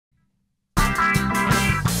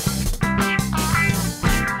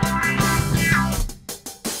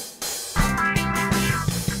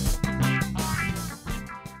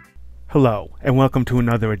Hello, and welcome to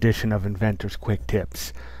another edition of Inventor's Quick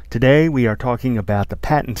Tips. Today we are talking about the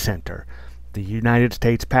Patent Center, the United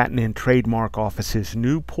States Patent and Trademark Office's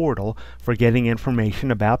new portal for getting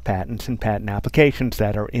information about patents and patent applications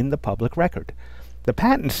that are in the public record. The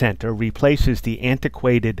Patent Center replaces the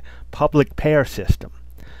antiquated public PAIR system.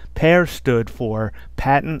 PAIR stood for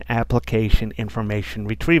Patent Application Information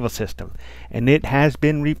Retrieval System, and it has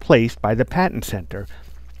been replaced by the Patent Center.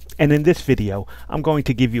 And in this video, I'm going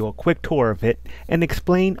to give you a quick tour of it and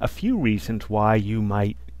explain a few reasons why you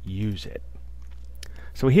might use it.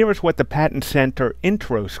 So here is what the Patent Center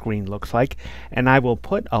intro screen looks like, and I will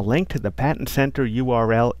put a link to the Patent Center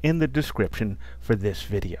URL in the description for this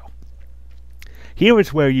video. Here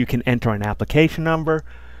is where you can enter an application number,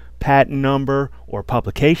 patent number, or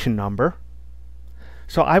publication number.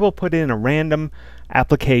 So I will put in a random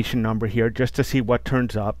application number here just to see what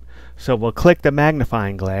turns up. So we'll click the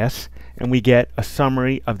magnifying glass and we get a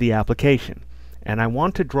summary of the application. And I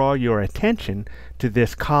want to draw your attention to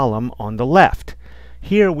this column on the left.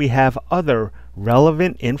 Here we have other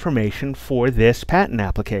relevant information for this patent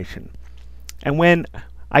application. And when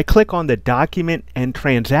I click on the Document and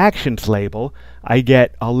Transactions label, I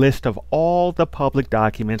get a list of all the public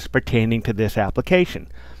documents pertaining to this application.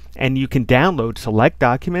 And you can download select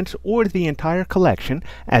documents or the entire collection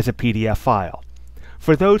as a PDF file.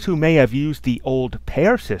 For those who may have used the old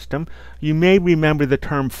PAIR system, you may remember the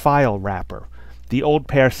term file wrapper. The old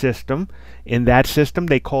PAIR system, in that system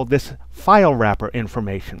they called this file wrapper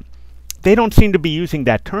information. They don't seem to be using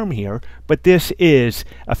that term here, but this is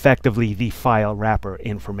effectively the file wrapper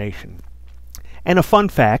information. And a fun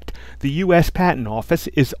fact, the U.S. Patent Office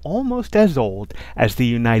is almost as old as the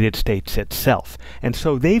United States itself, and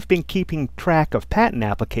so they've been keeping track of patent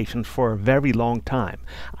applications for a very long time.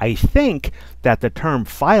 I think that the term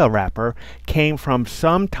file wrapper came from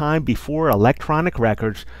some time before electronic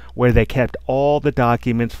records, where they kept all the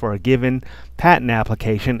documents for a given patent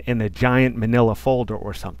application in a giant manila folder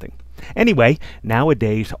or something. Anyway,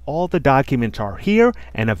 nowadays all the documents are here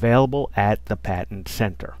and available at the Patent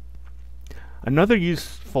Center. Another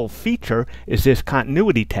useful feature is this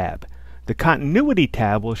Continuity tab. The Continuity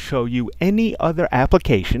tab will show you any other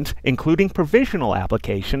applications, including provisional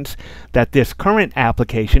applications, that this current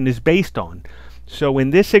application is based on. So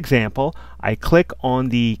in this example, I click on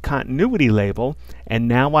the Continuity label, and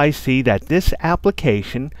now I see that this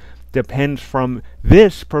application depends from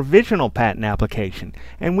this provisional patent application,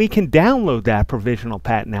 and we can download that provisional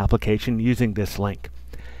patent application using this link.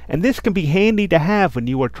 And this can be handy to have when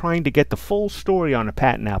you are trying to get the full story on a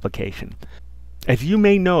patent application. As you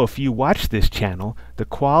may know if you watch this channel, the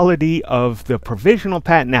quality of the provisional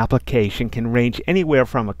patent application can range anywhere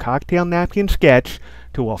from a cocktail napkin sketch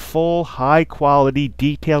to a full, high-quality,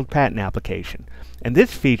 detailed patent application. And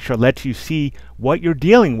this feature lets you see what you're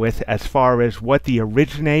dealing with as far as what the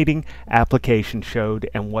originating application showed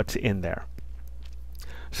and what's in there.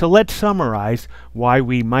 So let's summarize why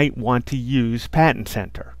we might want to use Patent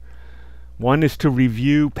Center. One is to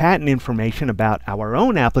review patent information about our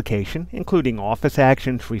own application, including office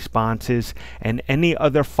actions, responses, and any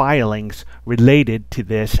other filings related to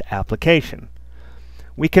this application.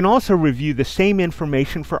 We can also review the same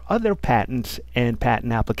information for other patents and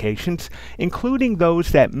patent applications, including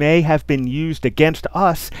those that may have been used against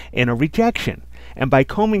us in a rejection. And by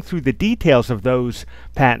combing through the details of those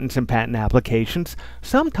patents and patent applications,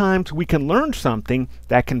 sometimes we can learn something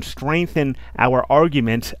that can strengthen our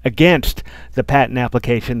arguments against the patent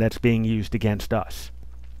application that's being used against us.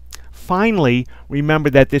 Finally, remember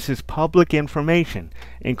that this is public information,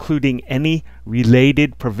 including any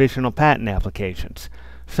related provisional patent applications.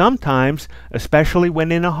 Sometimes, especially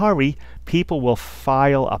when in a hurry, people will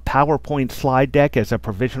file a PowerPoint slide deck as a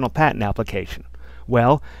provisional patent application.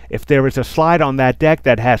 Well, if there is a slide on that deck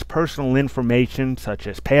that has personal information such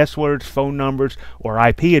as passwords, phone numbers, or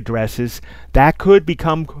IP addresses, that could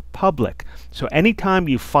become public. So anytime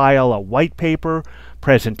you file a white paper,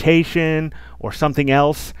 presentation, or something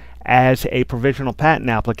else as a provisional patent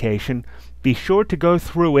application, be sure to go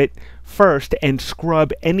through it first and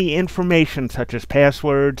scrub any information such as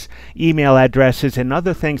passwords, email addresses, and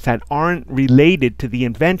other things that aren't related to the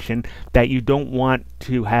invention that you don't want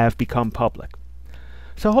to have become public.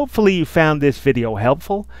 So hopefully you found this video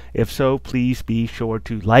helpful. If so, please be sure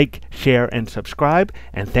to like, share, and subscribe,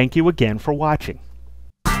 and thank you again for watching.